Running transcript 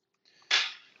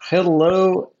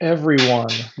Hello, everyone.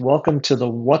 Welcome to the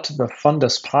What the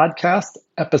Fundus podcast,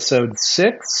 episode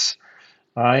 6.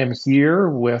 I am here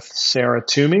with Sarah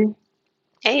Toomey.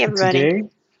 Hey, everybody. Today,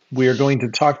 we are going to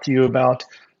talk to you about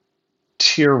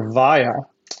Tyrvaya,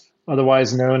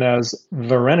 otherwise known as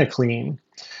varenicline,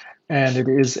 and it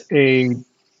is a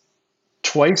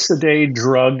twice-a-day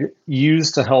drug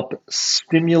used to help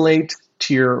stimulate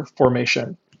tear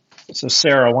formation. So,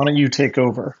 Sarah, why don't you take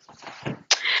over?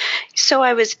 So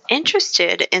I was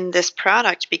interested in this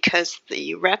product because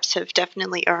the reps have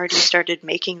definitely already started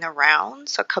making the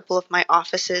rounds. A couple of my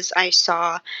offices I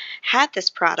saw had this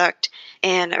product,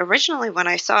 and originally when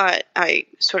I saw it, I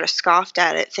sort of scoffed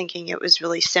at it, thinking it was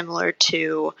really similar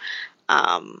to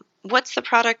what's the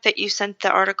product that you sent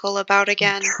the article about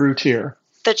again? TruTear.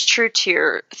 The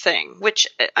TruTear thing, which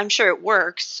I'm sure it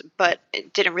works, but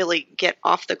it didn't really get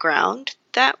off the ground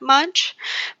that much.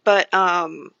 But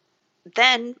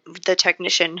then the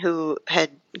technician who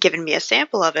had given me a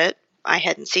sample of it, I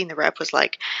hadn't seen the rep, was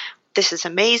like, this is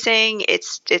amazing.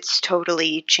 It's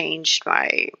totally changed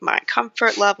my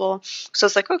comfort level. So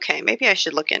it's like, okay, maybe I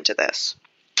should look into this.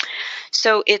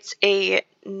 So it's a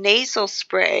nasal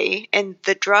spray, and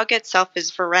the drug itself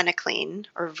is varenicline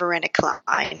or varenicline.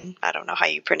 I don't know how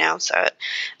you pronounce it,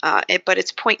 but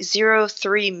it's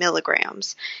 0.03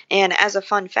 milligrams. And as a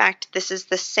fun fact, this is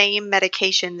the same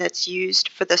medication that's used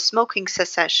for the smoking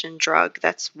cessation drug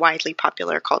that's widely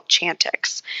popular called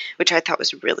Chantix, which I thought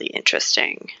was really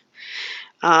interesting.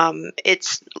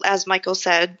 It's, as Michael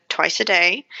said, twice a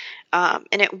day, and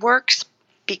it works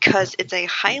because it's a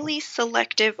highly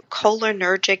selective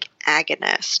cholinergic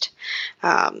agonist.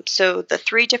 So the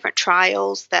 3 different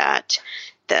trials that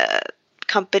the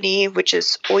company, which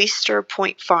is Oyster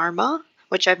Point Pharma,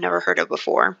 which I've never heard of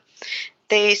before,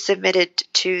 they submitted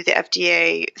to the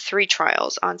FDA 3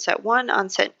 trials, Onset 1,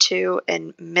 Onset 2,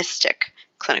 and Mystic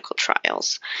clinical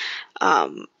trials.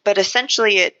 But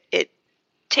essentially it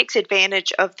takes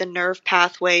advantage of the nerve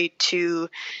pathway to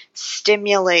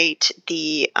stimulate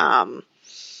the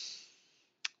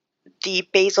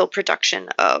basal production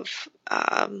of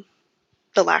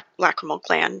the lacrimal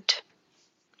gland.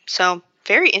 So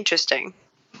very interesting.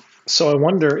 So I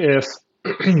wonder if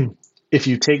if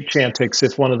you take Chantix,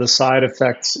 if one of the side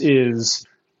effects is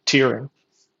tearing.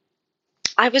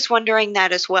 I was wondering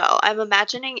that as well. I'm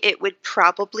imagining it would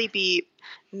probably be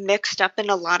mixed up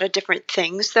in a lot of different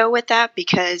things, though, with that,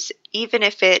 because even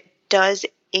if it does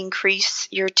increase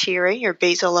your tearing, your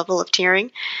basal level of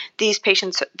tearing, these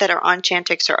patients that are on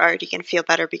Chantix are already going to feel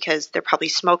better because they're probably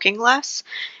smoking less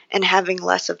and having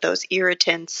less of those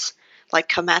irritants like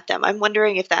come at them. I'm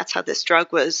wondering if that's how this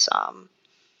drug was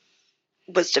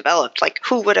developed. Like,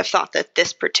 who would have thought that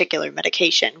this particular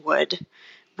medication would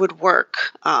work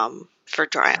for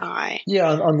dry eye?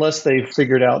 Yeah, unless they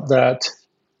figured out that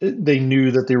they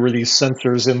knew that there were these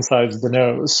sensors inside the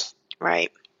nose.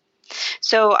 Right.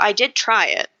 So I did try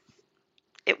it.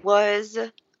 It was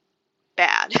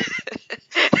bad.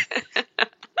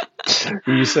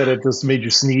 You said it just made you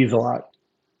sneeze a lot.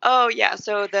 Oh yeah,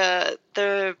 so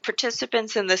the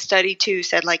participants in the study too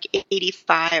said like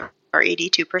 85 or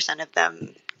 82% of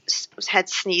them had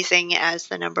sneezing as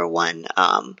the number one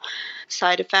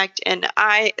side effect, and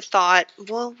I thought,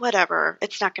 well, whatever,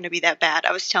 it's not going to be that bad.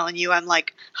 I was telling you, I'm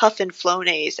like huffing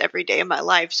Flonase every day of my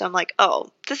life, so I'm like, oh,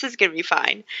 this is going to be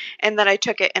fine. And then I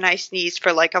took it and I sneezed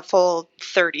for like a full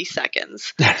 30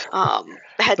 seconds. I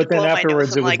had to But then blow my afterwards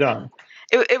nose. it I'm was like, done.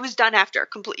 it was done after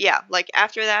complete. Yeah, like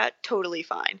after that, totally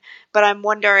fine. But I'm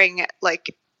wondering,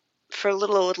 like, for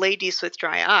little old ladies with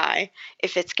dry eye,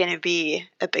 if it's going to be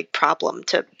a big problem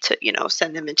to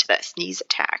send them into that sneeze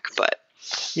attack. But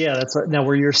Yeah, that's right. Now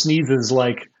were your sneezes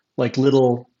like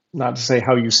little, not to say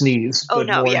how you sneeze, oh but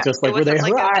no, more yeah, just it like were they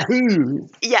wasn't like a hoo?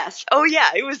 yes. Oh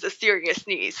yeah, it was a serious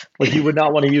sneeze. Like you would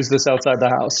not want to use this outside the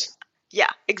house.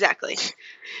 Yeah, exactly.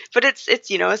 But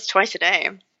it's twice a day.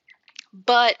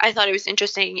 But I thought it was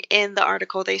interesting. In the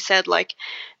article, they said like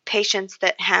patients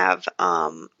that have,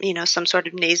 some sort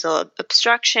of nasal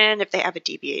obstruction, if they have a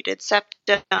deviated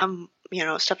septum,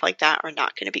 stuff like that, are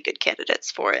not going to be good candidates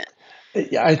for it.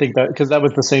 Yeah, I think that because that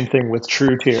was the same thing with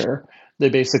TruTear. They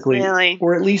basically, Really?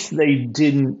 or at least they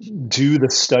didn't do the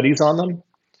studies on them.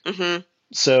 Mm-hmm.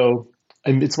 So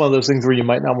it's one of those things where you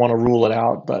might not want to rule it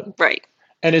out. But Right.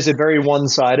 and is it very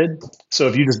one-sided? So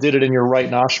if you just did it in your right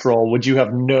nostril, would you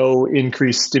have no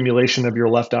increased stimulation of your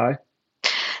left eye?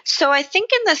 So I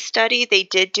think in the study they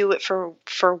did do it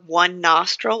for one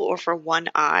nostril or for one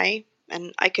eye,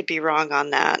 and I could be wrong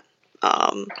on that.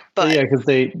 Well, But yeah, because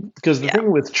the yeah.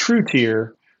 thing with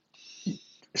TruTear,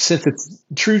 since it's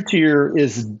TruTear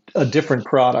is a different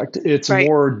product, it's Right.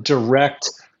 more direct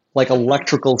like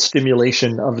electrical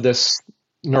stimulation of this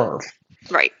nerve.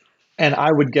 Right. And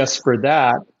I would guess for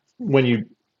that, when you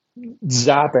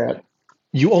zap it,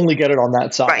 you only get it on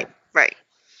that side. Right. Right.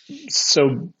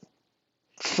 So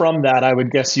from that, I would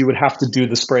guess you would have to do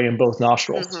the spray in both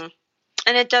nostrils. Mm-hmm.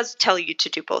 And it does tell you to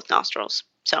do both nostrils.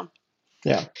 So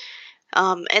yeah.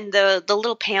 And the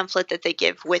little pamphlet that they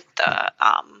give with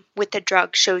the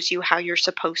drug shows you how you're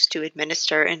supposed to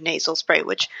administer a nasal spray,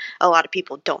 which a lot of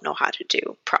people don't know how to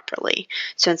do properly.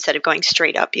 So instead of going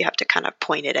straight up, you have to kind of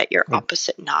point it at your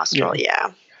opposite nostril.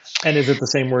 Yeah. And is it the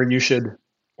same where you should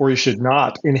or you should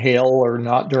not inhale or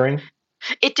not during?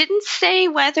 It didn't say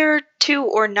whether to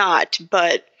or not,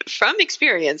 but from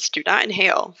experience, do not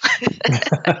inhale.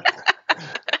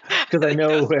 Because I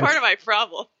know part of my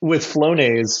problem with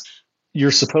Flonase,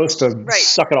 you're supposed to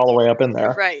suck it all the way up in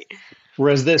there. Right.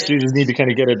 Whereas this, you just need to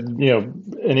kind of get it,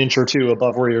 an inch or two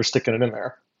above where you're sticking it in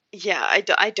there. Yeah,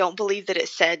 I don't believe that it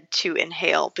said to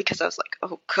inhale because I was like,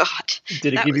 oh God.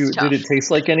 Did it taste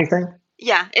like anything?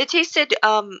 Yeah, it tasted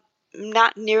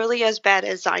not nearly as bad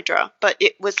as Xiidra, but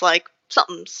it was like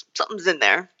something's in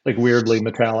there. Like weirdly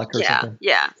metallic or something.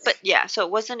 Yeah. But yeah, so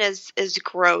it wasn't as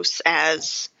gross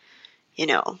as,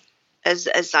 as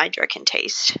Xiidra can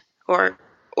taste or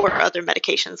other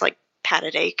medications like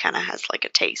Pataday kind of has like a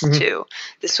taste too.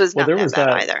 This was not that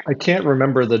bad either. I can't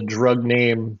remember the drug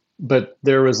name, but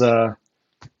there was a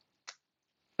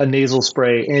nasal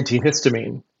spray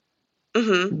antihistamine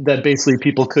that basically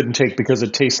people couldn't take because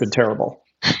it tasted terrible.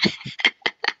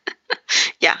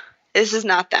 Yeah, this is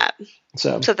not that.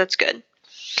 So that's good.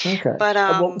 Okay.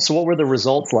 But so what were the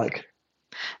results like?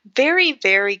 Very,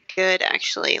 very good,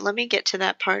 actually. Let me get to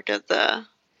that part of the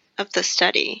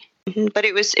study. But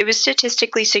it was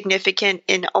statistically significant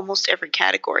in almost every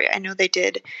category. I know they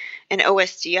did an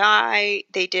OSDI,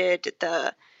 they did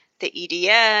the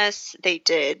EDS, they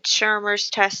did Schirmer's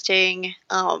testing,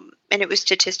 and it was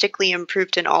statistically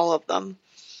improved in all of them.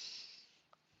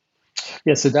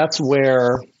 Yeah, so that's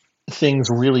where things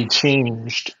really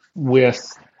changed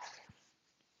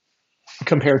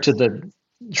compared to the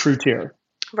TruTear.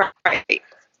 Right.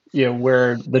 Yeah,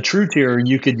 where the TruTear,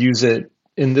 you could use it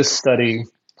in this study,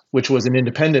 which was an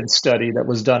independent study that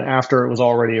was done after it was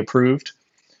already approved.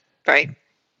 Right.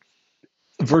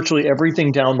 Virtually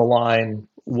everything down the line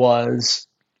was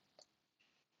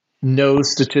no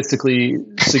statistically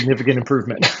significant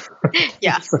improvement.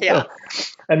 Yeah. Yeah.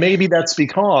 And maybe that's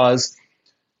because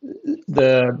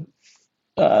the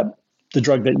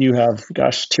drug that you have,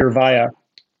 Tyrvaya,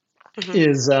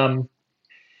 is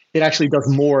it actually does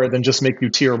more than just make you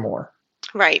tear more.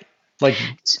 Right. Like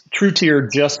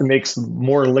TruTear just makes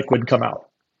more liquid come out.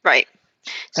 Right.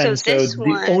 So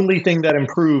the only thing that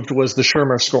improved was the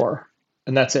Schirmer score,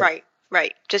 and that's it.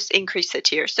 Right. Just increase the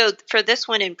tear. So for this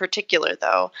one in particular,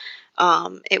 though,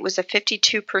 it was a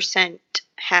 52%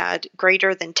 had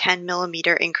greater than 10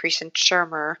 millimeter increase in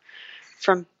Schirmer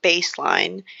from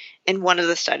baseline in one of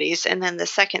the studies. And then the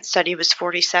second study was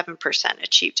 47%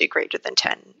 achieved a greater than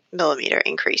 10 millimeter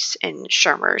increase in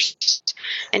Schirmer's.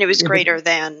 And it was greater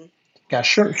than...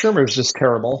 Gosh, Schirmer's just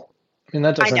terrible. I mean,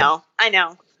 that doesn't... I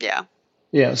know. Yeah.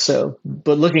 Yeah,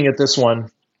 but looking at this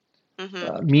one,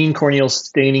 mean corneal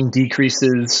staining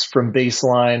decreases from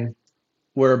baseline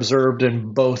were observed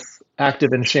in both active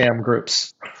and sham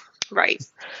groups. Right.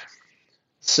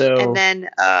 So, and then,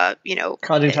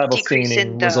 conjunctival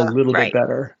staining was a little bit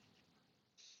better.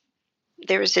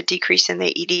 There was a decrease in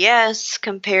the EDS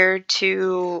compared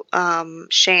to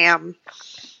sham.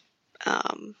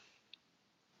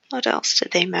 What else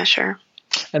did they measure?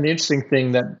 And the interesting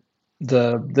thing that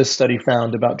this study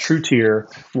found about TruTear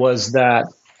was that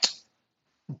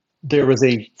there was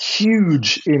a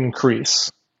huge increase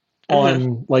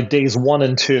on like days 1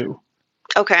 and 2.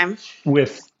 Okay.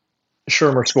 With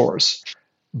Schirmer scores.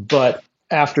 But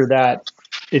after that,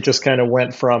 it just kind of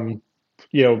went from,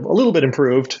 a little bit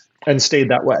improved and stayed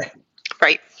that way.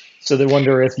 Right. So they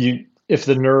wonder if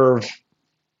the nerve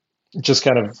just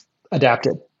kind of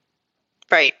adapted.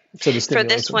 Right. To the for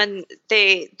this one,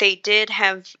 they did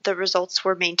have the results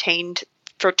were maintained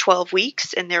for 12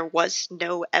 weeks, and there was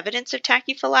no evidence of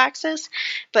tachyphylaxis,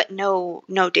 but no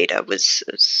data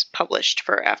was published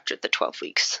for after the 12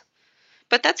 weeks.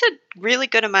 But that's a really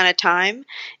good amount of time,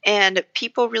 and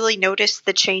people really noticed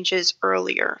the changes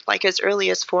earlier, like as early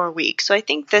as 4 weeks. So I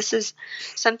think this is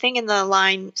something in the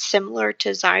line similar to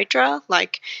Xiidra.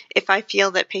 Like if I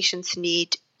feel that patients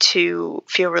need to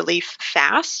feel relief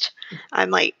fast, I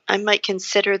might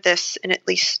consider this in at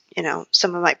least,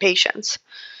 some of my patients.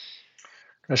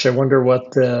 Gosh, I wonder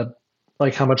what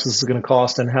how much this is going to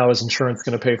cost and how is insurance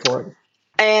going to pay for it?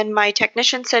 And my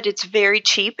technician said it's very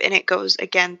cheap and it goes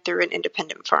again through an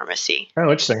independent pharmacy. Oh,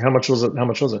 interesting. How much was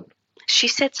it? She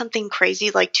said something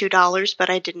crazy like $2, but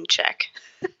I didn't check.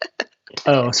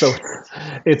 Oh, so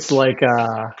it's like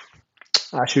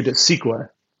shoot, it's Cequa,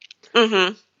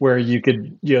 Mm-hmm. where you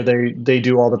could, they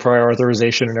do all the prior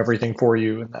authorization and everything for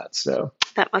you and that. So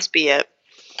That must be it.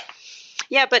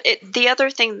 Yeah, but the other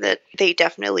thing that they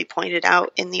definitely pointed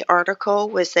out in the article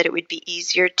was that it would be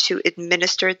easier to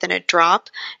administer than a drop.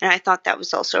 And I thought that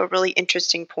was also a really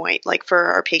interesting point, like for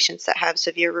our patients that have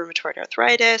severe rheumatoid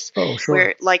arthritis, sure.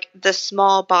 where like the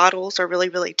small bottles are really,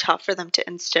 really tough for them to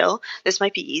instill. This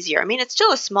might be easier. I mean, it's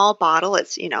still a small bottle.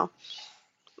 It's, I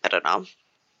don't know.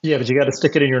 Yeah, but you got to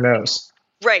stick it in your nose.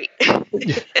 Right.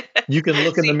 You can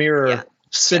look in the mirror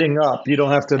sitting up. You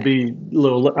don't have to be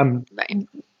I'm right.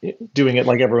 doing it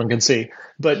like everyone can see,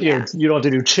 but you don't have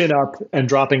to do chin up and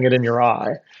dropping it in your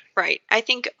eye. Right. I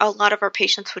think a lot of our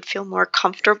patients would feel more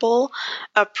comfortable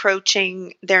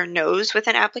approaching their nose with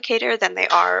an applicator than they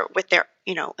are with their,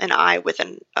 an eye with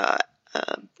an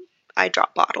eye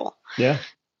drop bottle. Yeah.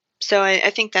 So I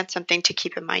think that's something to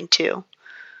keep in mind too.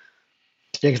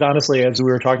 Yeah, because honestly, as we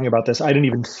were talking about this, I didn't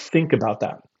even think about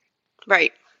that.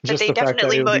 Right. Just but they the fact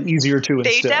that it would be easier to instill.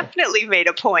 They definitely made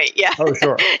a point, yeah. Oh,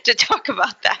 sure. to talk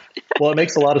about that. Well, it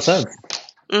makes a lot of sense.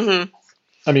 Mm-hmm.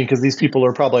 I mean, because these people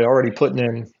are probably already putting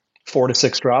in 4 to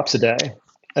 6 drops a day.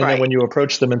 And then when you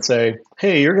approach them and say,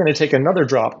 hey, you're going to take another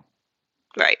drop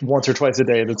once or twice a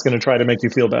day that's going to try to make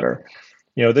you feel better.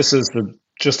 This is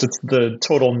the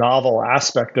total novel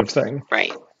aspect of thing.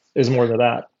 Right. Is more than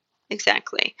that.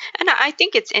 Exactly. And I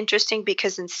think it's interesting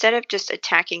because instead of just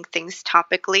attacking things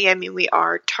topically, I mean, we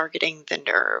are targeting the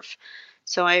nerve.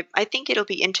 So I think it'll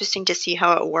be interesting to see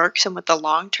how it works and what the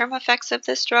long-term effects of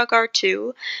this drug are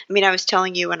too. I mean, I was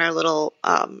telling you in our little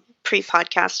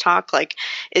pre-podcast talk, like,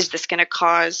 is this going to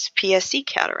cause PSC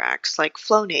cataracts like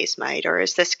Flonase might, or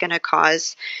is this going to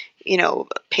cause,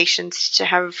 patients to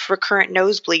have recurrent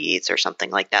nosebleeds or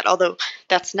something like that? Although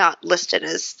that's not listed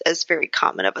as very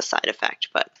common of a side effect,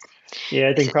 but yeah,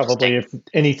 I think probably if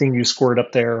anything you squirt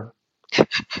up there,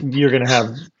 you're going to have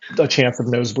a chance of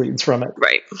nosebleeds from it.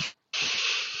 Right.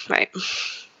 Right.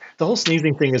 The whole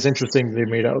sneezing thing is interesting to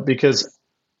me, though, because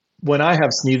when I have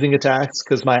sneezing attacks,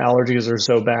 because my allergies are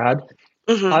so bad,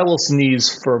 I will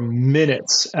sneeze for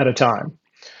minutes at a time.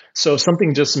 So if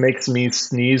something just makes me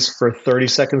sneeze for 30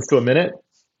 seconds to a minute,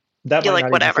 that might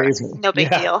not even faze me. No big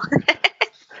deal.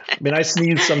 I mean, I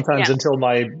sneeze sometimes until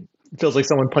feels like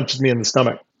someone punches me in the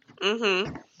stomach.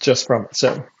 Just from it.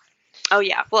 So. Oh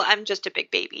yeah. Well, I'm just a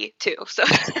big baby too, so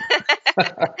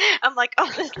I'm like,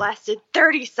 oh, this lasted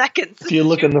 30 seconds. If you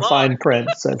look in the fine print,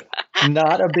 it says,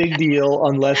 not a big deal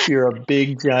unless you're a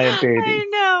big giant baby. I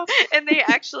know. And they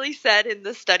actually said in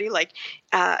the study, like,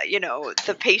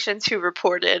 the patients who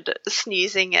reported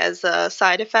sneezing as a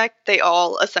side effect, they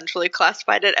all essentially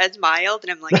classified it as mild.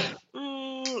 And I'm like,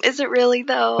 is it really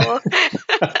though?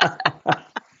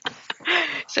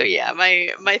 So yeah,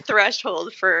 my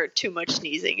threshold for too much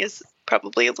sneezing is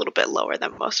probably a little bit lower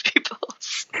than most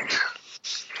people's.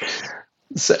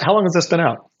 So how long has this been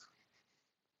out?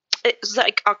 It was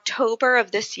like October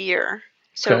of this year,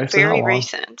 so very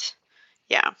recent.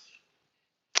 Yeah.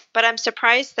 But I'm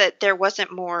surprised that there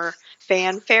wasn't more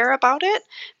fanfare about it,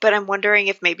 but I'm wondering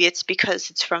if maybe it's because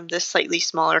it's from this slightly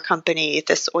smaller company,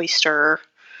 this Oyster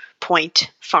Point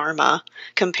Pharma,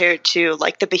 compared to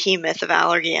like the behemoth of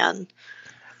Allergan.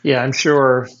 Yeah, I'm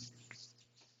sure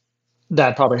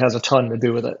that probably has a ton to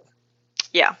do with it.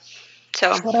 Yeah.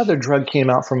 So what other drug came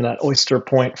out from that Oyster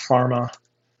Point Pharma?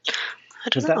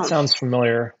 Because that sounds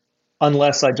familiar,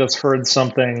 unless I just heard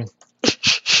something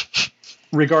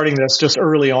regarding this just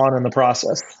early on in the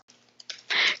process.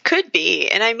 Could be.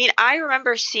 And I mean, I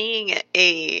remember seeing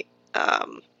an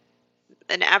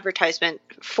advertisement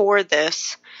for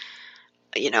this,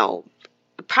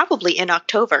 probably in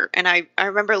October. And I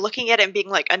remember looking at it and being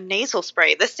like, a nasal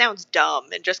spray. This sounds dumb,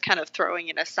 and just kind of throwing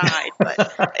it aside.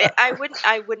 But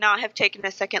I would not have taken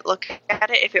a second look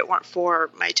at it if it weren't for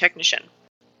my technician.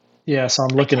 Yeah, so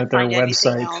I'm looking at their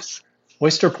website,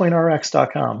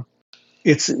 oysterpointrx.com.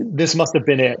 This must have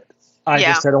been it. I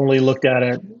just had only looked at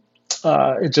it.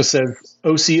 It just says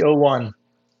OC01.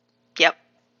 Yep,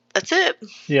 that's it.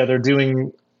 Yeah, they're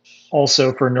doing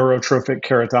also for neurotrophic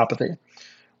keratopathy,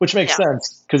 which makes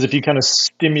sense because if you kind of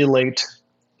stimulate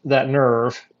that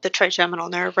nerve. The trigeminal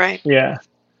nerve, right? Yeah.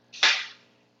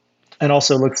 And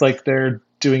also looks like they're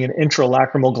doing an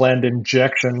intralacrimal gland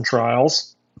injection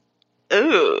trials.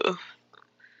 Ooh.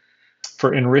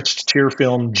 For enriched tear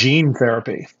film gene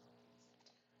therapy.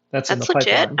 That's in the legit.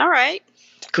 Pipeline. All right.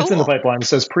 Cool. It's in the pipeline. It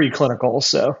says preclinical,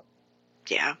 so.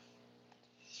 Yeah.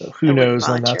 So I who wouldn't knows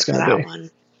when volunteer that's for going to that be. one.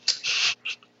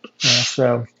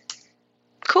 So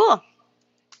Cool.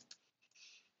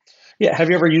 yeah, have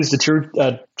you ever used a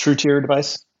True Tier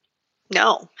device?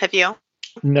 No, have you?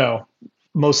 No,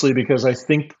 mostly because I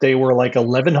think they were like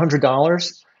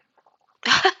 $1,100.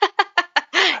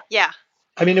 Yeah.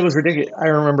 I mean, it was ridiculous. I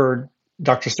remember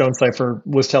Dr. Stonecipher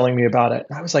was telling me about it.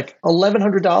 I was like,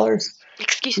 $1,100?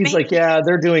 Excuse He's me. like, yeah,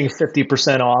 they're doing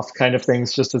 50% off kind of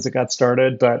things just as it got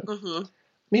started. But Hmm.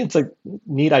 I mean, it's like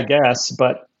neat, I guess.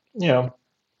 But, I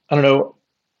don't know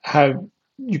how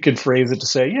you could phrase it to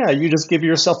say, yeah, you just give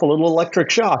yourself a little electric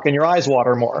shock and your eyes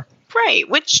water more. Right.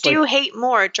 Which It's do like, you hate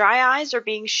more, dry eyes or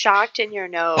being shocked in your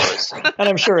nose? and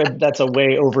I'm sure that's a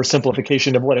way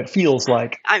oversimplification of what it feels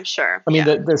like. I'm sure. I mean,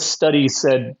 Yeah. the study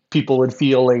said people would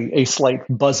feel a slight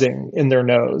buzzing in their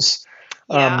nose.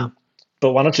 Yeah.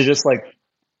 But why don't you just like,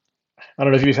 I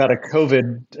don't know if you've had a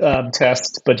COVID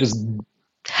test, but just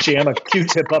jam a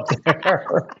Q-tip up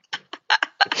there.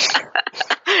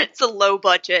 It's a low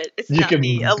budget. It's You not can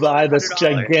the buy this $1,100.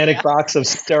 gigantic Yeah. box of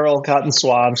sterile cotton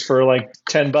swabs for like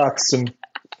 $10 and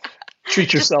treat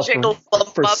Just yourself jiggle them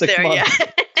for up 6 there. Yeah. months.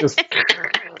 Just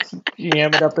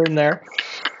jam it up in there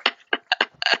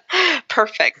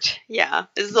Perfect. Yeah.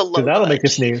 This is a because low that'll make you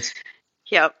budget. sneeze.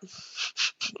 Yep.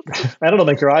 That'll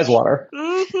make your eyes water.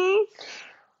 Hmm.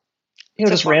 It's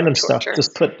a Just form of random stuff. torture.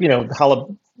 Just put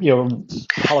jalapenos,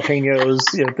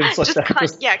 things like Just that. cut.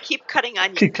 Just Yeah. Keep cutting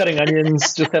onions. keep cutting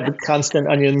onions. Just have constant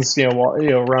onions,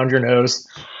 around your nose.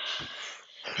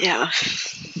 Yeah.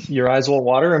 Your eyes will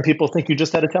water, and people think you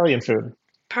just had Italian food.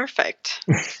 Perfect.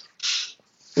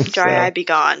 So, Dry eye be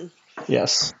gone.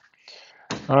 yes.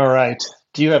 All right.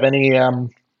 Do you have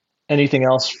anything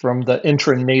else from the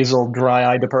intranasal dry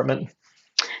eye department?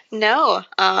 No.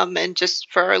 And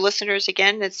just for our listeners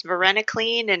again, it's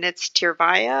Varenicline and it's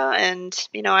Tyrvaya, and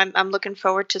I'm looking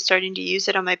forward to starting to use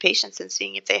it on my patients and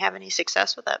seeing if they have any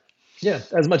success with it. Yeah.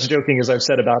 As much joking as I've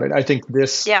said about it, I think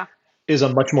this Yeah. is a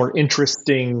much more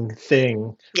interesting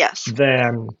thing Yes.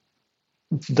 than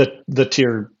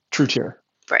the true tier.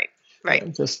 Right.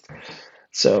 Right. Just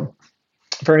so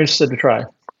very interested to try.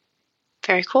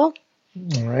 Very cool.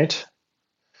 All right.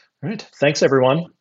 All right. Thanks, everyone.